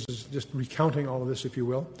 Moses is just recounting all of this, if you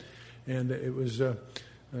will. And it was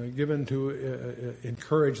given to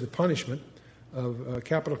encourage the punishment of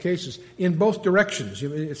capital cases in both directions.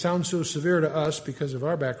 It sounds so severe to us because of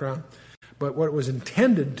our background. But what it was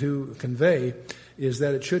intended to convey is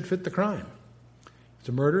that it should fit the crime. If it's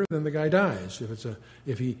a murder, then the guy dies.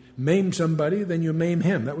 If he maimed somebody, then you maim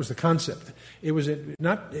him. That was the concept. It was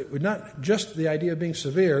not just the idea of being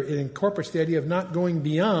severe. It incorporates the idea of not going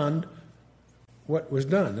beyond what was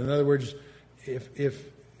done. In other words,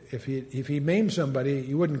 if he maimed somebody,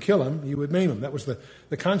 you wouldn't kill him. You would maim him. That was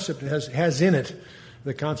the concept. It has in it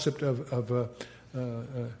the concept of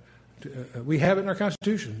we have it in our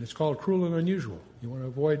Constitution. It's called cruel and unusual. You want to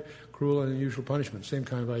avoid cruel and unusual punishment. Same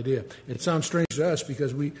kind of idea. It sounds strange to us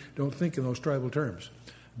because we don't think in those tribal terms.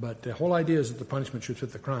 But the whole idea is that the punishment should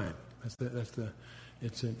fit the crime.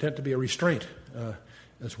 It's intent to be a restraint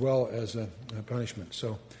as well as a punishment.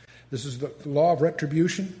 So this is the law of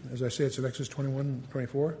retribution. As I say, it's in Exodus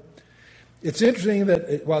 21:24. It's interesting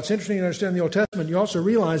that while it's interesting to understand the Old Testament, you also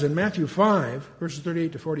realize in Matthew 5, verses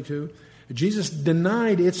 38 to 42, Jesus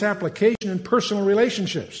denied its application in personal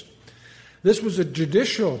relationships. This was a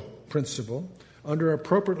judicial principle under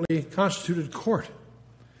appropriately constituted court,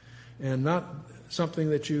 and not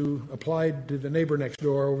something that you applied to the neighbor next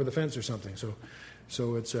door over the fence or something.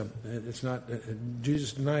 So it's not.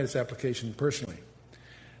 Jesus denied its application personally.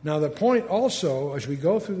 Now the point also, as we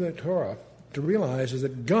go through the Torah, to realize is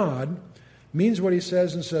that God means what He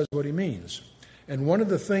says and says what He means. And one of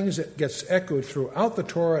the things that gets echoed throughout the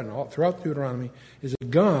Torah and throughout Deuteronomy is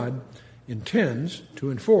that God intends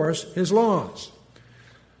to enforce His laws.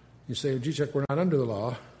 You say, gee, Chuck, we're not under the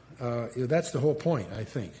law. That's the whole point, I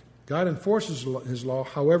think. God enforces His law.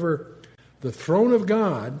 However, the throne of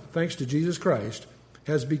God, thanks to Jesus Christ,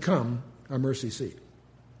 has become a mercy seat.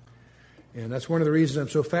 And that's one of the reasons I'm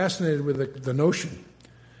so fascinated with the notion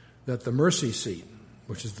that the mercy seat,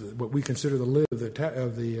 which is what we consider the lid of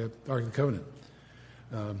the Ark of the Covenant,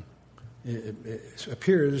 it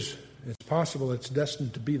appears, it's possible it's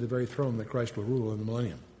destined to be the very throne that Christ will rule in the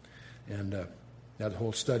millennium. And that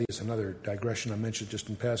whole study is another digression I mentioned just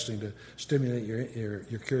in passing to stimulate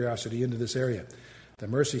your curiosity into this area. The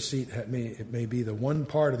mercy seat may be the one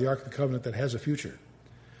part of the Ark of the Covenant that has a future.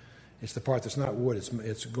 It's the part that's not wood.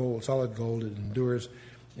 It's gold, solid gold. It endures,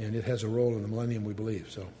 and it has a role in the millennium, we believe.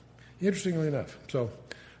 So, interestingly enough, so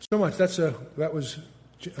much. That was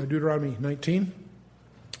Deuteronomy 19.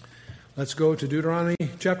 Let's go to Deuteronomy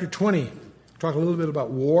chapter 20. Talk a little bit about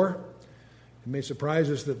war. It may surprise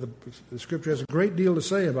us that the Scripture has a great deal to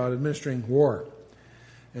say about administering war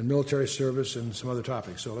and military service and some other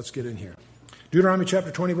topics. So let's get in here. Deuteronomy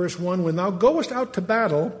chapter 20, verse 1, when thou goest out to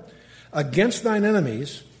battle against thine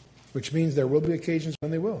enemies, which means there will be occasions when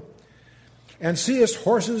they will, and seest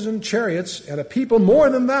horses and chariots and a people more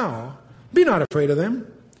than thou, be not afraid of them.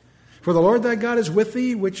 For the Lord thy God is with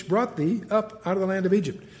thee, which brought thee up out of the land of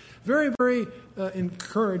Egypt. Very, very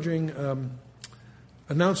encouraging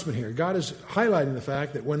announcement here. God is highlighting the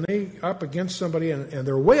fact that when they are up against somebody and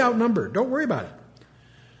they're way outnumbered, don't worry about it.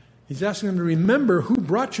 He's asking them to remember who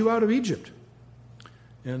brought you out of Egypt.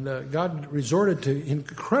 And God resorted to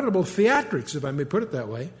incredible theatrics, if I may put it that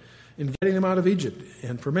way, in getting them out of Egypt.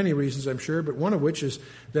 And for many reasons, I'm sure, but one of which is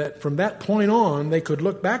that from that point on, they could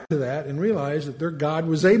look back to that and realize that their God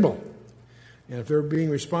was able. And if they're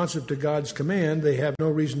being responsive to God's command, they have no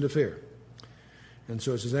reason to fear. And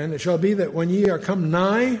so it says, and it shall be that when ye are come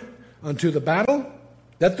nigh unto the battle,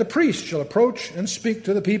 that the priest shall approach and speak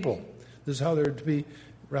to the people. This is how they're to be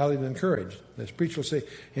rallied and encouraged. This priest shall say,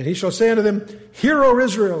 and he shall say unto them, Hear, O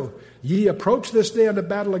Israel, ye approach this day unto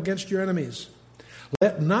battle against your enemies.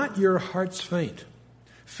 Let not your hearts faint.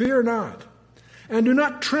 Fear not, and do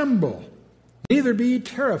not tremble, neither be ye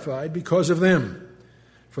terrified because of them.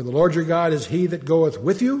 For the Lord your God is he that goeth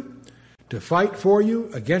with you to fight for you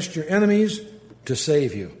against your enemies, to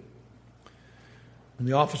save you. And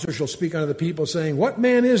the officer shall speak unto the people, saying, What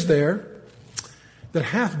man is there that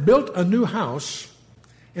hath built a new house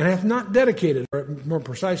and hath not dedicated, or more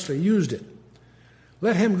precisely, used it?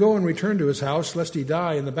 Let him go and return to his house, lest he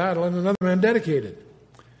die in the battle, and another man dedicate it.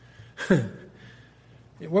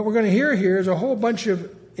 What we're going to hear here is a whole bunch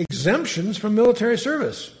of exemptions from military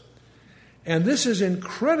service. And this is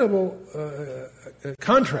incredible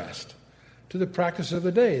contrast to the practice of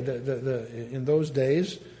the day. In those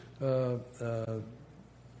days,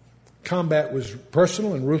 combat was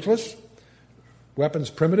personal and ruthless, weapons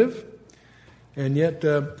primitive, and yet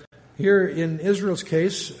here in Israel's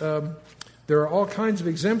case, there are all kinds of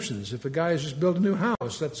exemptions. If a guy has just built a new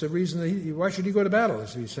house, that's the reason why should he go to battle,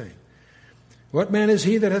 as he's saying. What man is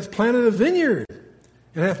he that hath planted a vineyard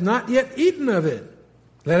and hath not yet eaten of it?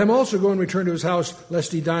 Let him also go and return to his house,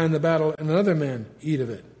 lest he die in the battle, and another man eat of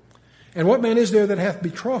it. And what man is there that hath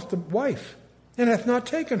betrothed a wife, and hath not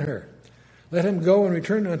taken her? Let him go and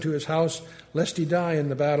return unto his house, lest he die in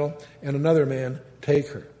the battle, and another man take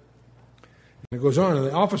her. And it goes on, and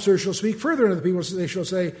the officers shall speak further unto the people, they shall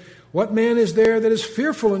say, What man is there that is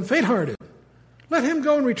fearful and faint-hearted? Let him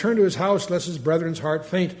go and return to his house, lest his brethren's heart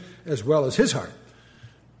faint as well as his heart.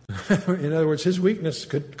 In other words, his weakness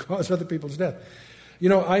could cause other people's death. You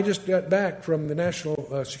know, I just got back from the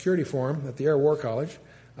National Security Forum at the Air War College.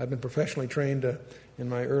 I've been professionally trained in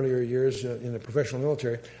my earlier years in the professional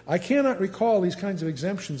military. I cannot recall these kinds of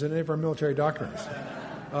exemptions in any of our military doctrines.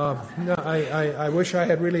 No, I wish I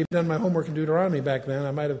had really done my homework in Deuteronomy back then.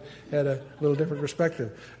 I might have had a little different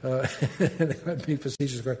perspective. I'd be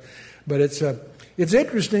facetious, of course. But it's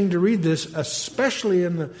interesting to read this, especially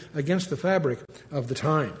against the fabric of the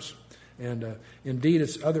times. And indeed,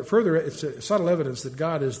 it's a subtle evidence that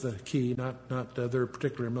God is the key, not their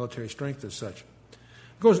particular military strength as such.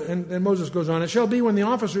 And Moses goes on, It shall be when the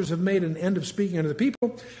officers have made an end of speaking unto the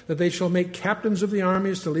people, that they shall make captains of the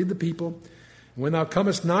armies to lead the people. And when thou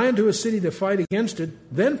comest nigh unto a city to fight against it,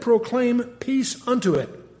 then proclaim peace unto it.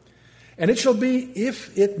 And it shall be,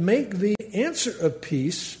 if it make thee answer of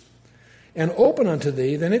peace, and open unto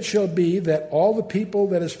thee, then it shall be that all the people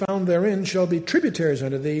that is found therein shall be tributaries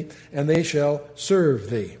unto thee, and they shall serve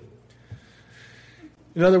thee.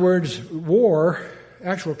 In other words, war,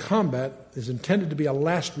 actual combat, is intended to be a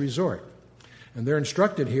last resort. And they're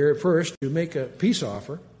instructed here first to make a peace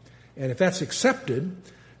offer, and if that's accepted,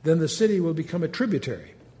 then the city will become a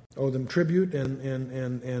tributary, owe them tribute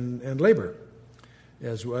and labor,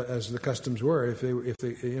 as the customs were, if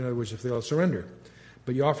they'll surrender.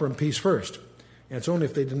 But you offer them peace first, and it's only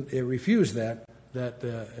if they refuse if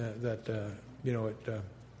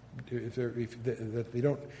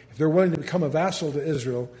they're willing to become a vassal to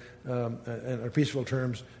Israel on peaceful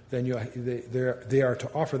terms, then they are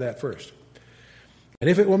to offer that first. And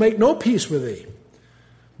if it will make no peace with thee,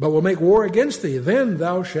 but will make war against thee, then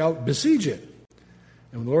thou shalt besiege it.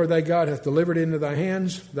 And when the Lord thy God hath delivered it into thy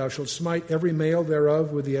hands, thou shalt smite every male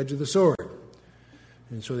thereof with the edge of the sword.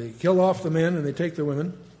 And so they kill off the men and they take the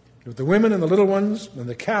women. With the women and the little ones and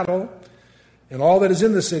the cattle and all that is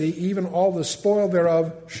in the city, even all the spoil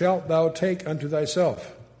thereof shalt thou take unto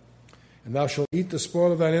thyself. And thou shalt eat the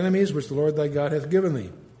spoil of thine enemies, which the Lord thy God hath given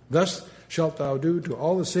thee. Thus shalt thou do to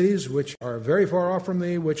all the cities which are very far off from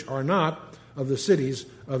thee, which are not of the cities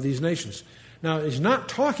of these nations. Now, he's not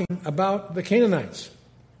talking about the Canaanites,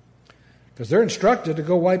 because they're instructed to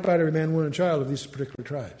go wipe out every man, woman, and child of these particular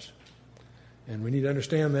tribes. And we need to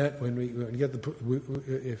understand that when we get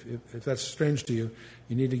if that's strange to you,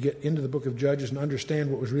 you need to get into the book of Judges and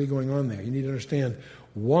understand what was really going on there. You need to understand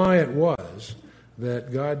why it was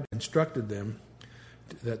that God instructed them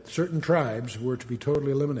that certain tribes were to be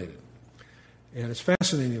totally eliminated. And it's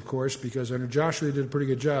fascinating, of course, because under Joshua they did a pretty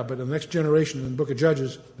good job, but in the next generation in the book of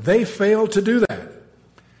Judges, they failed to do that.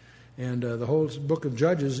 And the whole book of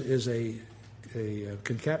Judges is a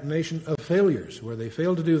concatenation of failures, where they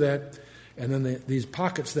failed to do that, and then these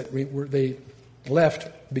pockets that they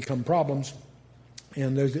left become problems,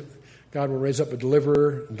 and God will raise up a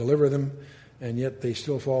deliverer and deliver them, and yet they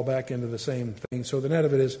still fall back into the same thing. So the net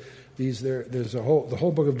of it is, the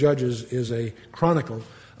whole book of Judges is a chronicle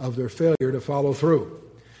of their failure to follow through.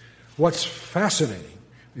 What's fascinating,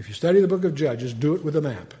 if you study the book of Judges, do it with a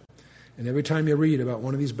map. And every time you read about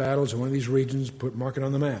one of these battles or one of these regions, mark it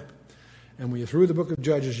on the map. And when you're through the book of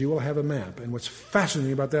Judges, you will have a map. And what's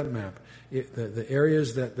fascinating about that map, the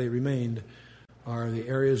areas that they remained are the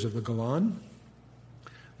areas of the Golan,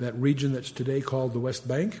 that region that's today called the West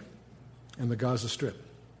Bank, and the Gaza Strip.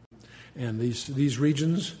 And these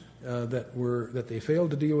regions that they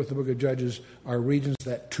failed to deal with in the book of Judges are regions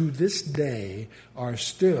that to this day are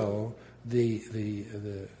still the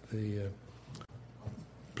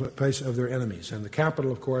place of their enemies. And the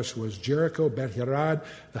capital, of course, was Jericho, Beth Yarad,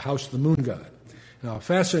 the house of the moon god. Now,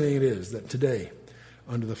 fascinating it is that today,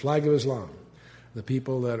 under the flag of Islam, the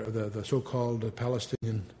people that are the so-called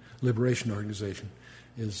Palestinian Liberation Organization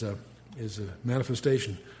is a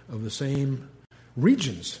manifestation of the same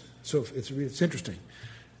regions. So it's interesting.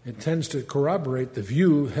 It tends to corroborate the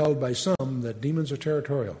view held by some that demons are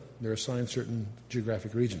territorial. They're assigned certain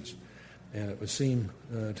geographic regions. And it would seem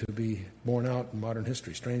to be borne out in modern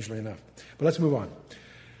history, strangely enough. But let's move on.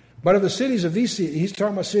 But of the cities of these cities, he's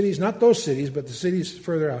talking about cities, not those cities, but the cities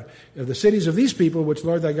further out. Of the cities of these people, which the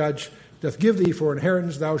Lord thy God doth give thee for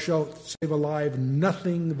inheritance, thou shalt save alive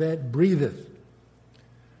nothing that breatheth.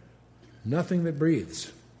 Nothing that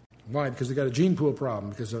breathes. Why? Because they got a gene pool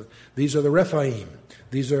problem. Because these are the Rephaim.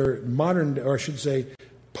 These are modern, or I should say,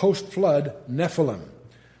 post-flood Nephilim.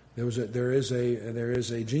 There is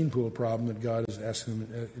a gene pool problem that God is asking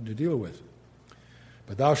them to deal with.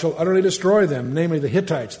 But thou shalt utterly destroy them, namely the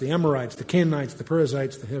Hittites, the Amorites, the Canaanites, the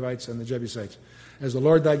Perizzites, the Hivites, and the Jebusites, as the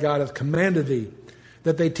Lord thy God hath commanded thee,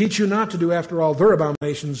 that they teach you not to do after all their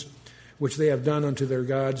abominations, which they have done unto their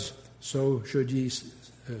gods. So should ye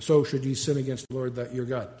sin against the Lord your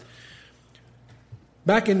God.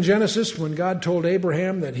 Back in Genesis, when God told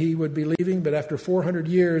Abraham that he would be leaving, but after 400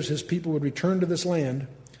 years his people would return to this land,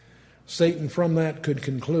 Satan from that could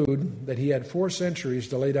conclude that he had 4 centuries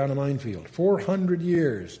to lay down a minefield. 400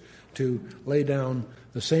 years to lay down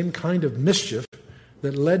the same kind of mischief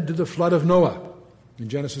that led to the flood of Noah in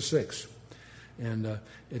Genesis 6. And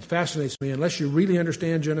it fascinates me. Unless you really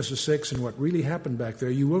understand Genesis 6 and what really happened back there,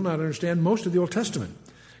 you will not understand most of the Old Testament.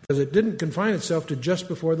 Because it didn't confine itself to just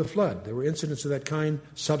before the flood. There were incidents of that kind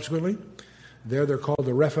subsequently. They're called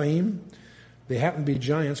the Rephaim. They happen to be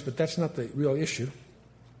giants, but that's not the real issue.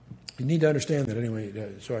 You need to understand that anyway,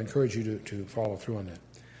 so I encourage you to follow through on that.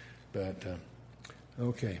 But,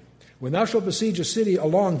 okay. When thou shalt besiege a city a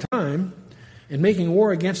long time, in making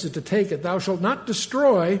war against it to take it, thou shalt not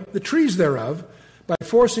destroy the trees thereof by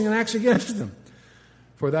forcing an axe against them.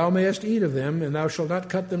 For thou mayest eat of them, and thou shalt not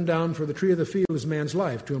cut them down, for the tree of the field is man's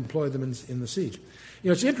life, to employ them in the siege. You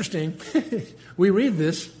know, it's interesting. We read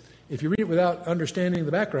this. If you read it without understanding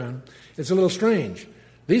the background, it's a little strange.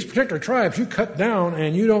 These particular tribes you cut down,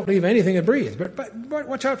 and you don't leave anything that breathes. But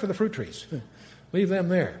watch out for the fruit trees. Leave them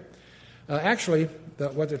there. Actually,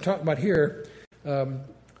 what they're talking about here,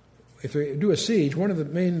 if they do a siege, one of the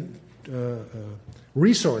main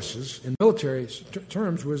resources in military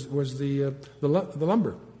terms was the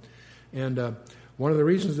lumber. And one of the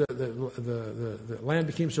reasons that the land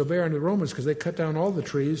became so bare under the Romans because they cut down all the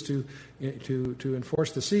trees to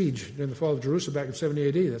enforce the siege during the fall of Jerusalem back in 70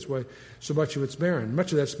 A.D. That's why so much of it's barren.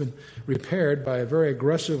 Much of that's been repaired by a very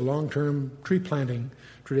aggressive long-term tree planting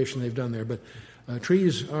tradition they've done there. But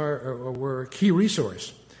trees were a key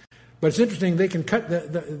resource. But it's interesting, they can cut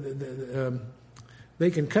they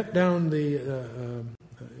can cut down the,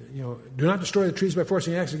 do not destroy the trees by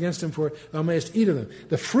forcing axe against them, for thou mayest eat of them.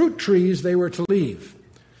 The fruit trees they were to leave.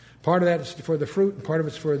 Part of that is for the fruit, and part of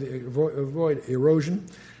it's for the avoid erosion.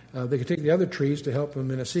 They could take the other trees to help them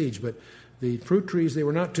in a siege, but the fruit trees they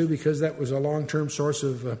were not to, because that was a long-term source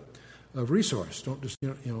of resource. Don't just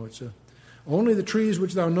it's only the trees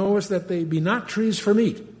which thou knowest that they be not trees for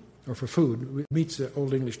meat or for food. Meat's an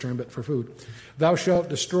old English term, but for food. Thou shalt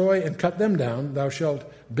destroy and cut them down. Thou shalt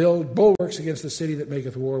build bulwarks against the city that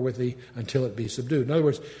maketh war with thee until it be subdued. In other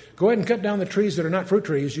words, go ahead and cut down the trees that are not fruit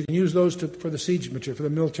trees. You can use those for the siege material, for the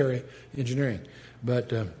military engineering,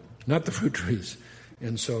 but not the fruit trees.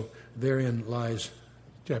 And so therein lies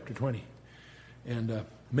chapter 20. And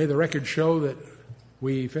may the record show that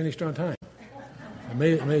we finished on time.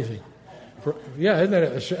 Amazing. Isn't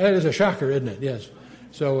that that is a shocker, isn't it? Yes.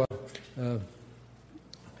 So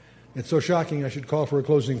it's so shocking I should call for a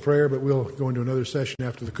closing prayer, but we'll go into another session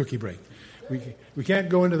after the cookie break. We can't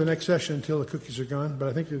go into the next session until the cookies are gone, but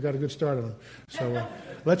I think we've got a good start on them. So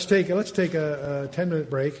let's take a 10-minute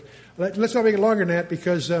break. Let's not make it longer than that,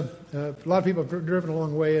 because a lot of people have driven a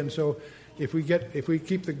long way, and so if we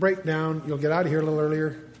keep the break down, you'll get out of here a little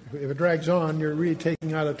earlier. If it drags on, you're really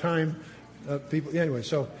taking out of time. People anyway.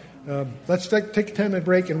 So let's take a 10-minute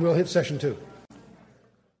break, and we'll hit session 2.